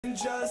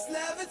Just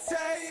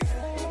levitate.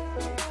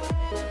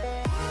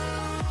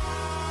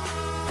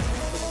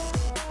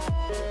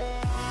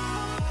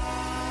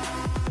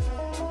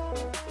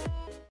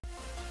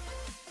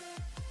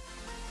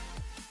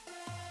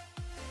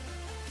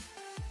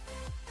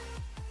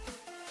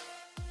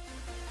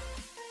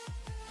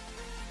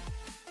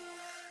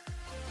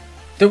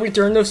 The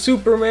return of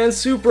Superman,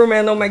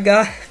 oh my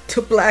god,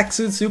 the black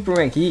suit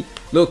Superman, he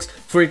looks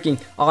freaking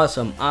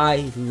awesome.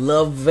 I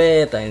love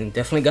it. I'm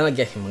definitely gonna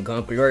get him. I'm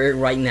gonna pre-order it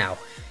right now.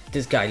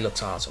 This guy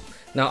looks awesome.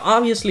 Now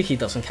obviously he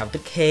doesn't have the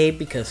cape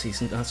because he's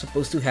not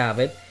supposed to have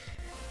it.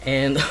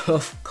 And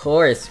of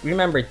course,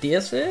 remember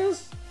this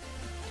is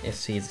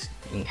he's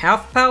in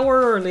half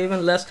power or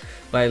even less,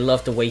 but I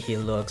love the way he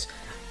looks.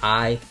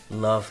 I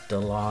love the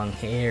long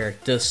hair,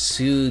 the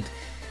suit,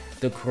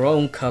 the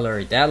chrome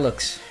color, that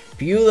looks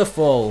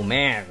beautiful,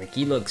 man.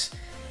 He looks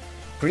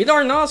pretty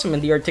darn awesome.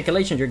 And the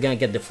articulation, you're gonna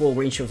get the full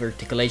range of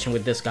articulation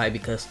with this guy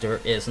because there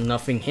is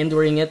nothing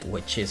hindering it,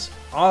 which is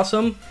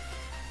awesome.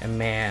 And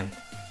man,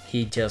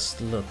 he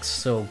just looks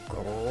so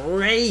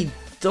great,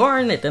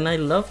 darn it. And I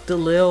love the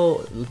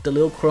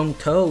little chrome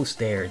toes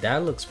there.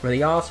 That looks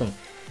pretty awesome.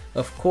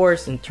 Of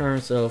course, in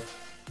terms of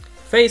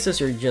faces,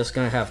 you're just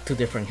gonna have two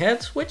different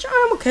heads, which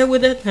I'm okay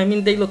with it. I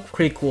mean, they look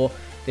pretty cool.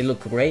 They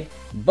look great,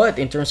 but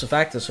in terms of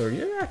accessories,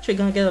 you're actually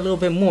gonna get a little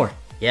bit more.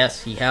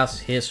 Yes, he has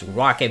his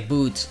rocket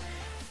boots,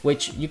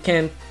 which you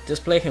can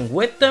display him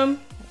with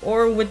them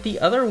or with the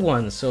other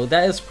ones, so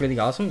that is pretty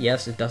awesome.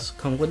 Yes, it does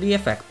come with the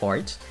effect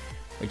parts,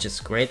 which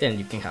is great, and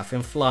you can have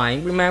him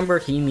flying. Remember,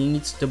 he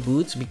needs the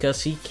boots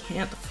because he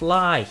can't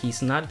fly.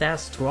 He's not that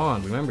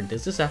strong. Remember,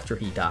 this is after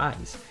he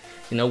dies,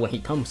 you know, when he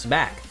comes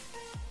back.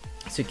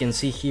 So you can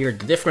see here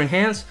the different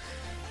hands,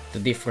 the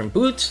different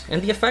boots,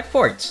 and the effect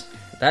parts.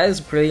 That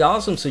is pretty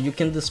awesome, so you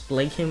can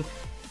display him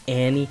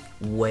any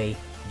way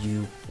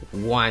you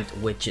want,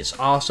 which is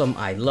awesome.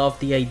 I love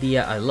the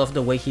idea. I love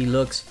the way he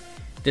looks.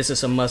 This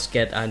is a must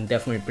get. I'm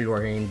definitely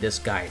pre-ordering this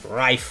guy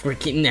right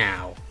freaking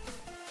now.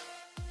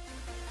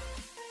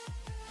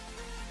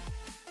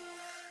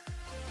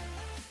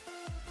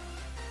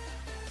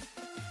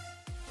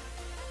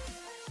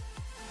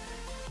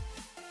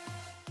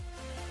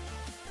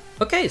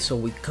 Okay, so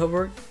we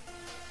covered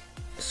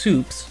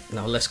Soups.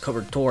 Now let's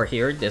cover Thor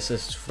here. This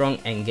is from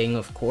Endgame,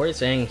 of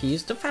course, and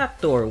he's the fat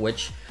Thor,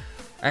 which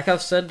I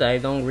have said that I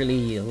don't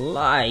really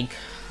like.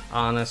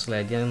 Honestly,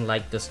 I didn't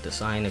like this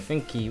design. I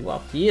think he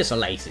is a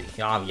lazy,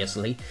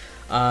 obviously.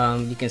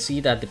 You can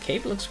see that the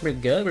cape looks pretty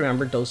good.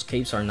 Remember, those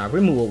capes are not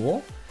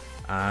removable.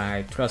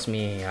 Trust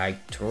me, I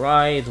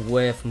tried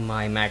with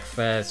my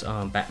Mafex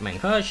Batman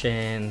Hush,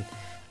 and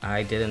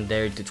I didn't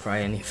dare to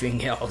try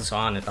anything else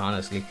on it,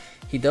 honestly.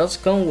 He does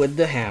come with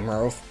the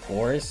hammer, of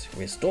course,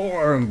 with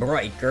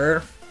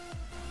Stormbreaker.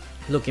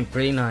 Looking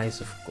pretty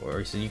nice, of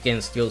course. You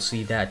can still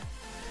see that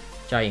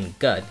giant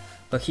gut.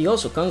 But he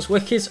also comes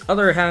with his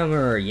other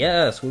hammer,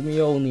 yes, with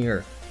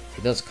Mjolnir.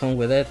 He does come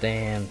with it,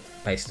 and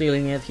by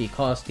stealing it, he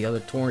caused the other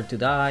Thor to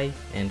die,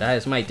 and that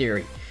is my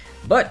theory.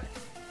 But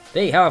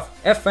they have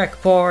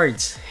effect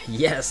parts.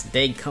 Yes,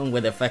 they come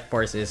with effect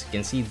parts, as you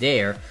can see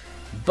there.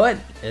 But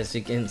as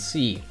you can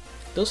see,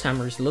 those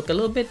hammers look a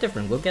little bit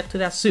different. We'll get to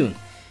that soon.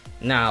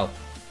 Now,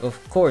 of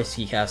course,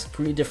 he has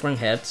three different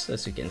heads,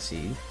 as you can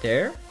see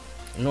there.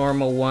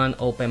 Normal one,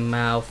 open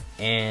mouth,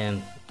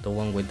 and the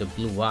one with the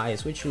blue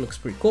eyes, which looks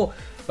pretty cool.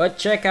 But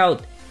check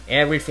out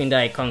everything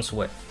that it comes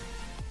with.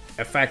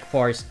 Effect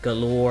parts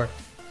galore.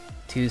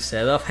 Two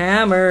set of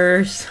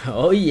hammers.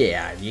 Oh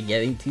yeah, you're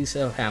getting two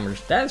set of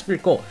hammers. That's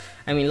pretty cool.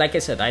 I mean, like I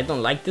said, I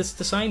don't like this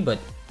design, but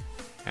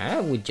I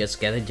would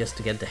just get it just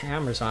to get the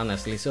hammers,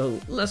 honestly.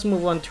 So let's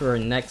move on to our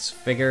next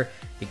figure,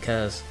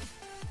 because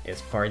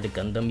it's part of the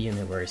Gundam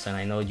universe, and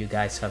I know you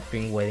guys have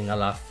been waiting a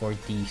lot for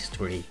these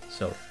three.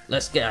 So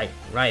let's get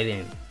right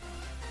in.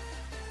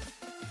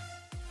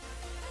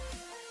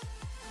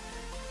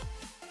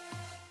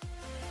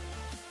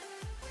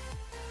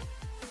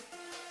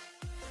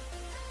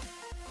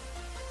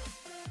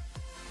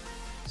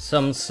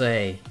 Some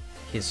say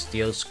he's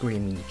still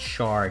screaming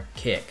Char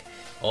kick.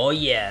 Oh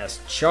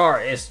yes,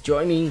 Char is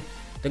joining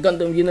the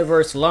Gundam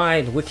Universe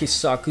line with his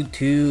Saku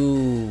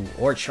 2,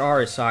 or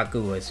Char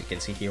Saku, as you can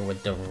see here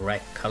with the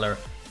red color.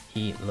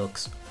 He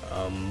looks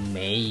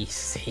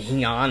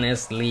amazing,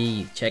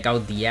 honestly. Check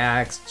out the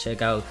axe,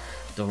 check out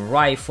the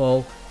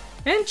rifle,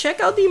 and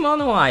check out the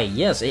mono eye.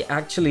 Yes, it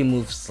actually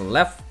moves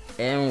left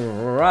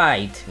and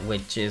right,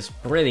 which is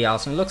pretty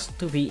awesome. It looks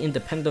to be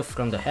independent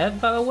from the head,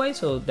 by the way,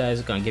 so that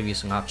is gonna give you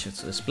some options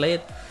to display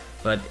it.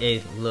 But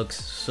it looks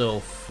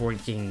so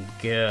freaking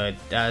good.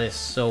 That is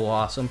so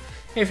awesome.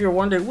 If you're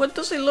wondering what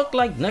does it look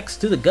like next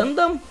to the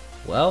Gundam,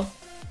 well,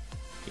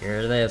 here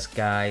it is,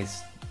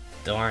 guys.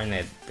 Darn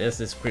it, this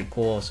is pretty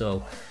cool.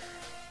 So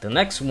the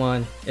next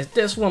one, if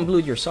this one blew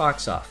your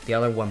socks off, the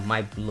other one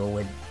might blow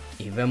it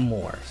even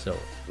more. So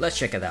let's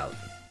check it out.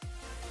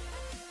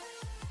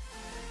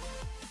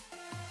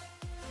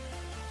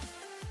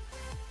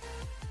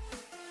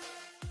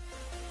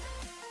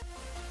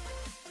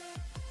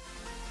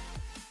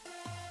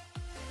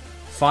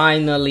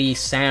 finally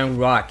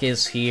Sandrock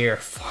is here.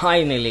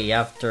 Finally,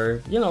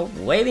 after, you know,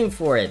 waiting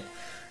for it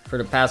for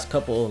the past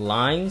couple of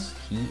lines,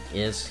 he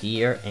is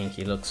here and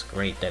he looks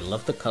great. I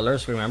love the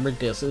colors. Remember,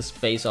 this is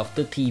based off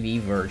the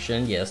TV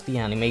version, yes, the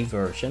anime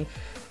version,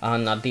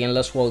 not the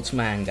Endless Worlds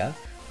manga.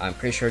 I'm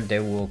pretty sure they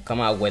will come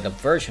out with a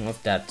version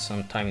of that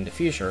sometime in the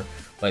future,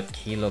 but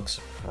he looks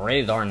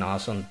pretty darn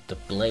awesome. The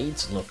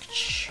blades look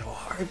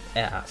sharp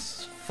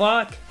as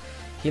fuck.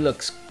 He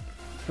looks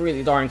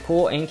pretty darn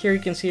cool, and here you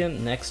can see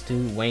him next to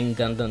Wayne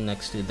Gundam,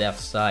 next to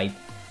Death's Side,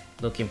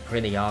 looking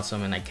pretty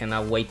awesome. And I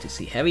cannot wait to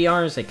see Heavy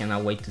Arms. I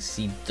cannot wait to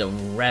see the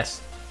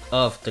rest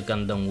of the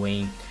Gundam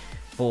Wing.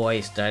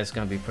 Boys, that is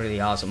gonna be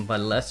pretty awesome. But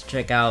let's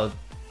check out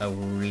a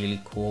really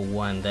cool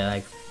one that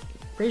I'm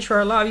pretty sure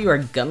a lot of you are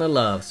gonna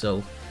love.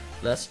 So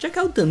let's check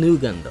out the new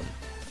Gundam.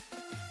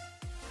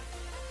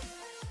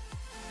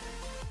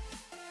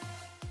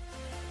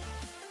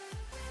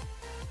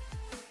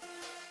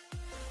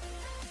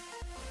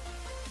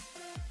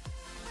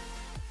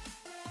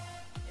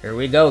 Here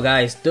we go,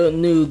 guys. The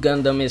new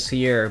Gundam is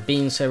here.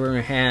 Beam saber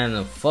in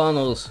hand,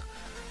 funnels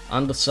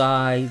on the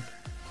side.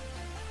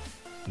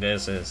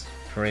 This is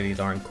pretty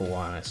darn cool,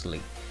 honestly.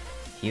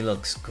 He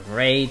looks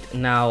great.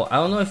 Now, I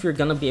don't know if you're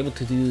gonna be able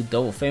to do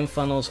double fin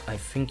funnels. I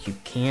think you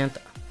can't.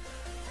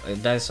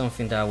 That is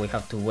something that we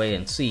have to wait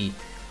and see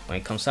when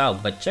it comes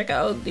out. But check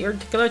out the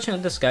articulation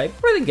of this guy.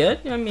 Pretty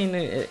good. I mean,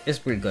 it's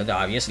pretty good.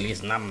 Obviously,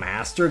 it's not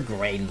master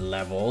grade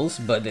levels,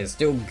 but it's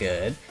still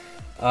good.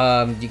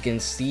 You can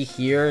see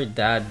here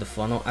that the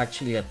funnel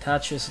actually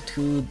attaches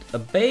to a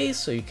base,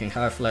 so you can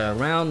have it fly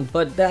around.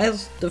 But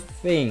that's the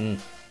thing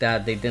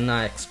that they did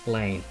not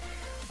explain.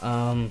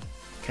 Can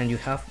you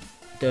have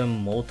the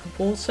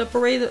multiple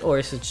separated, or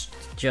is it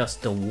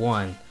just the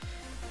one?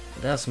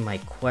 That's my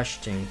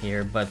question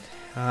here, but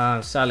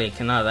sadly I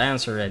cannot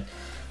answer it.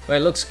 But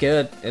it looks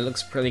good, it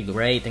looks pretty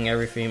great and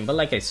everything. But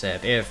like I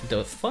said, if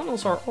the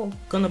funnels are all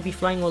gonna be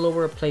flying all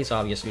over the place,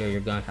 obviously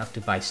you're gonna have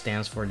to buy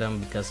stands for them,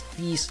 because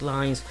these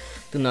lines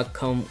do not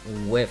come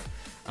with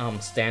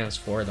stands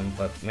for them.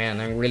 But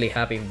man, I'm really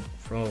happy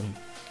from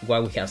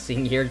what we have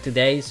seen here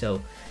today,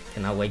 so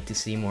cannot wait to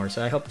see more.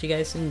 So I hope you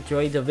guys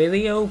enjoyed the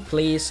video.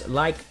 Please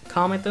like,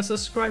 comment and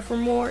subscribe for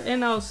more,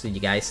 and I'll see you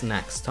guys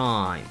next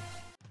time.